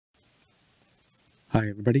Hi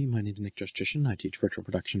everybody, my name is Nick Justitian. I teach virtual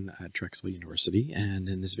production at Drexel University, and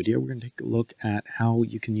in this video we're going to take a look at how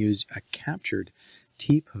you can use a captured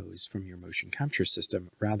T-pose from your motion capture system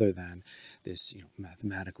rather than this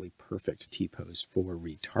mathematically perfect T-pose for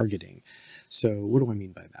retargeting. So what do I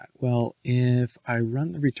mean by that? Well, if I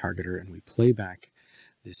run the retargeter and we play back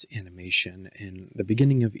this animation in the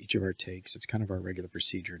beginning of each of our takes, it's kind of our regular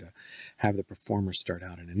procedure to have the performer start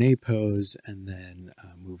out in an A pose and then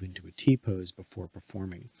move into a T pose before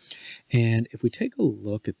performing. And if we take a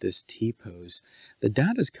look at this T pose, the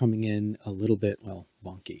data is coming in a little bit, well,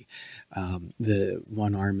 wonky. The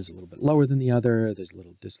one arm is a little bit lower than the other. There's a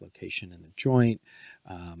little dislocation in the joint.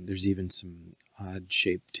 There's even some odd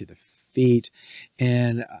shape to the feet,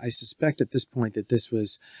 and I suspect at this point that this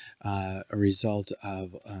was a result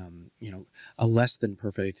of a less than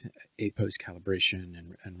perfect A-pose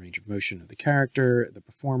calibration and range of motion of the character, the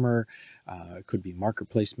performer. It could be marker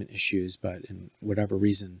placement issues, but in whatever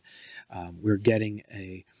reason, we're getting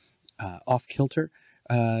a off-kilter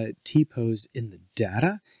T-pose in the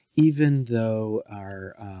data, even though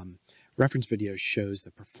our reference video shows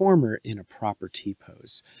the performer in a proper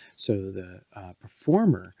T-pose. So the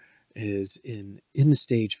performer is in the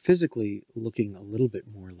stage physically looking a little bit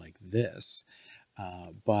more like this,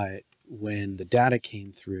 but when the data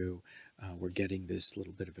came through, we're getting this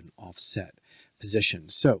little bit of an offset position.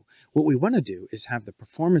 So what we want to do is have the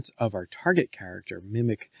performance of our target character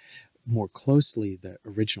mimic more closely the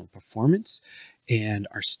original performance, and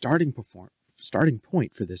our starting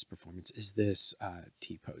point for this performance is this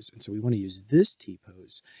T-pose. And so we want to use this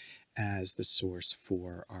T-pose as the source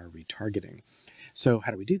for our retargeting. So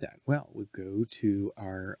how do we do that? Well, we go to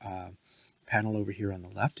our panel over here on the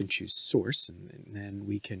left and choose source, and then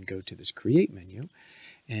we can go to this create menu,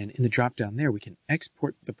 and in the drop down there we can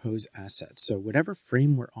export the pose asset. So whatever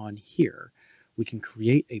frame we're on here, we can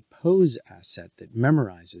create a pose asset that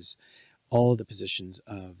memorizes all of the positions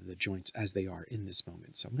of the joints as they are in this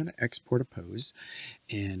moment. So I'm going to export a pose,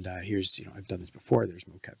 and here's, I've done this before. There's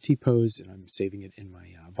mocap T-pose, and I'm saving it in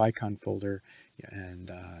my Vicon folder, and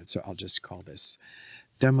so I'll just call this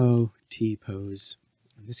demo T-pose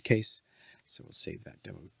in this case. So we'll save that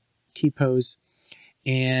demo T-pose,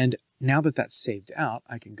 and now that that's saved out,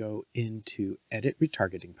 I can go into edit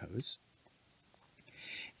retargeting pose,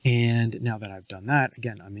 and now that I've done that,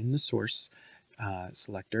 again, I'm in the source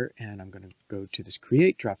selector, and I'm going to go to this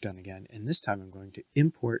create drop down again, and this time I'm going to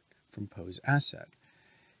import from pose asset,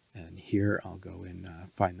 and here I'll go and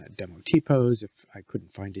find that demo T-pose. If I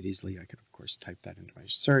couldn't find it easily, I could of course type that into my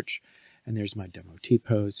search, and there's my demo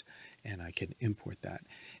T-pose, and I can import that.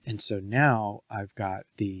 And so now I've got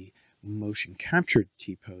the motion captured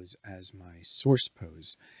T-pose as my source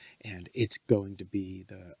pose, and it's going to be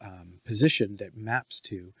the position that maps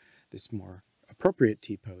to this more appropriate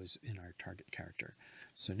T-pose in our target character.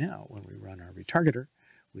 So now when we run our retargeter,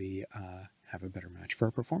 we have a better match for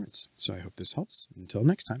our performance. So I hope this helps. Until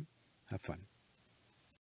next time, have fun.